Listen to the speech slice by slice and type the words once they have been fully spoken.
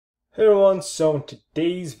Hey everyone, so in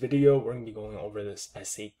today's video we're going to be going over this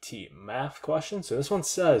SAT math question. So this one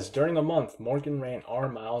says, during a month, Morgan ran R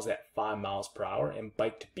miles at 5 miles per hour and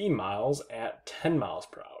biked B miles at 10 miles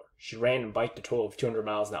per hour. She ran and biked a total of 200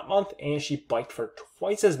 miles that month, and she biked for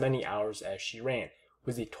twice as many hours as she ran,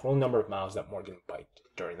 was the total number of miles that Morgan biked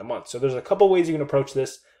during the month. So there's a couple ways you can approach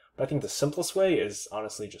this, but I think the simplest way is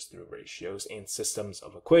honestly just through ratios and systems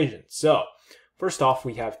of equations. So first off,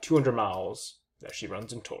 we have 200 miles that she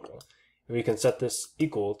runs in total. And we can set this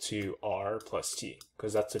equal to R plus T,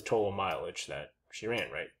 because that's the total mileage that she ran,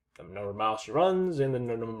 right? The number of miles she runs and the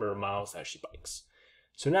number of miles that she bikes.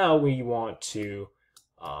 So now we want to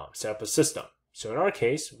set up a system. So in our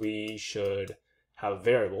case, we should have a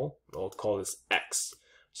variable. We'll call this X.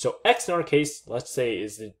 So X in our case, let's say,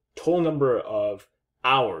 is the total number of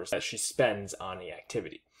hours that she spends on the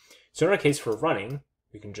activity. So in our case, for running,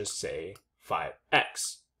 we can just say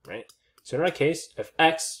 5X, right? So in our case, if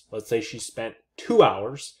X, let's say she spent 2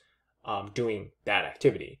 hours doing that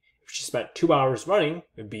activity. If she spent 2 hours running,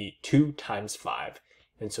 it would be 2 times 5.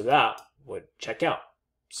 And so that would check out.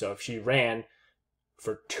 So if she ran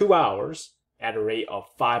for 2 hours at a rate of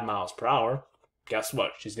 5 miles per hour, guess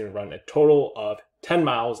what? She's going to run a total of 10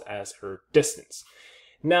 miles as her distance.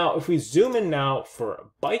 Now, if we zoom in now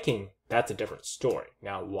for biking, that's a different story.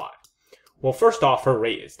 Now, why? Well, first off, her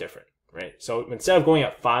rate is different. Right? So instead of going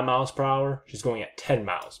at 5 miles per hour, she's going at 10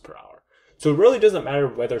 miles per hour. So it really doesn't matter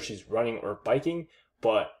whether she's running or biking,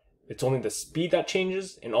 but it's only the speed that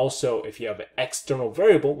changes. And also if you have an external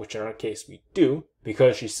variable, which in our case we do,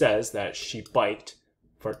 because she says that she biked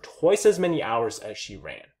for twice as many hours as she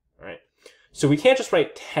ran, right? So we can't just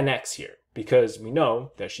write 10x here because we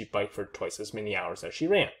know that she biked for twice as many hours as she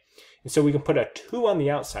ran. And so we can put a 2 on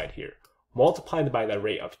the outside here, multiplied by the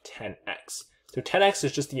rate of 10x. So 10x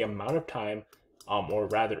is just the amount of time, or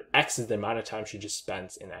rather x is the amount of time she just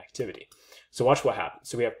spends in activity. So watch what happens.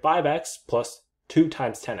 So we have 5x plus 2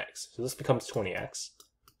 times 10x. So this becomes 20x.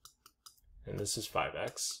 And this is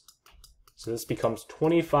 5x. So this becomes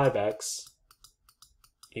 25x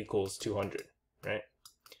equals 200, right?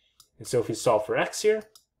 And so if we solve for x here,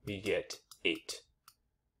 we get 8.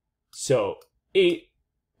 So 8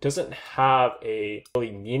 doesn't have a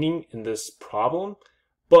really meaning in this problem.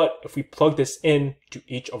 But if we plug this in to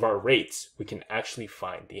each of our rates, we can actually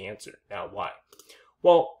find the answer. Now, why?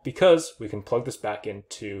 Well, because we can plug this back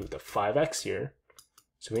into the 5x here.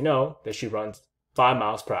 So we know that she runs 5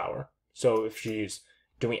 miles per hour. So if she's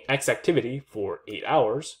doing x activity for 8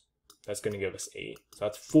 hours, that's going to give us 8. So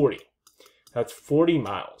that's 40. That's 40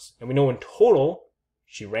 miles. And we know in total,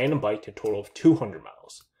 she ran and biked a total of 200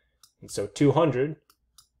 miles. And so 200,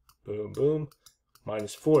 boom, boom,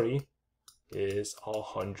 minus 40, is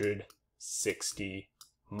 160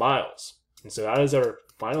 miles. And so that is our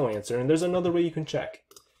final answer. And there's another way you can check.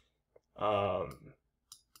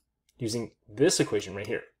 Using this equation right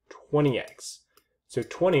here, 20x. So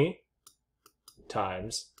 20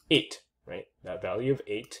 times 8, right? That value of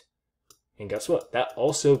 8. And guess what? That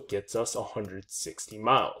also gets us 160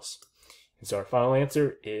 miles. And so our final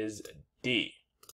answer is D.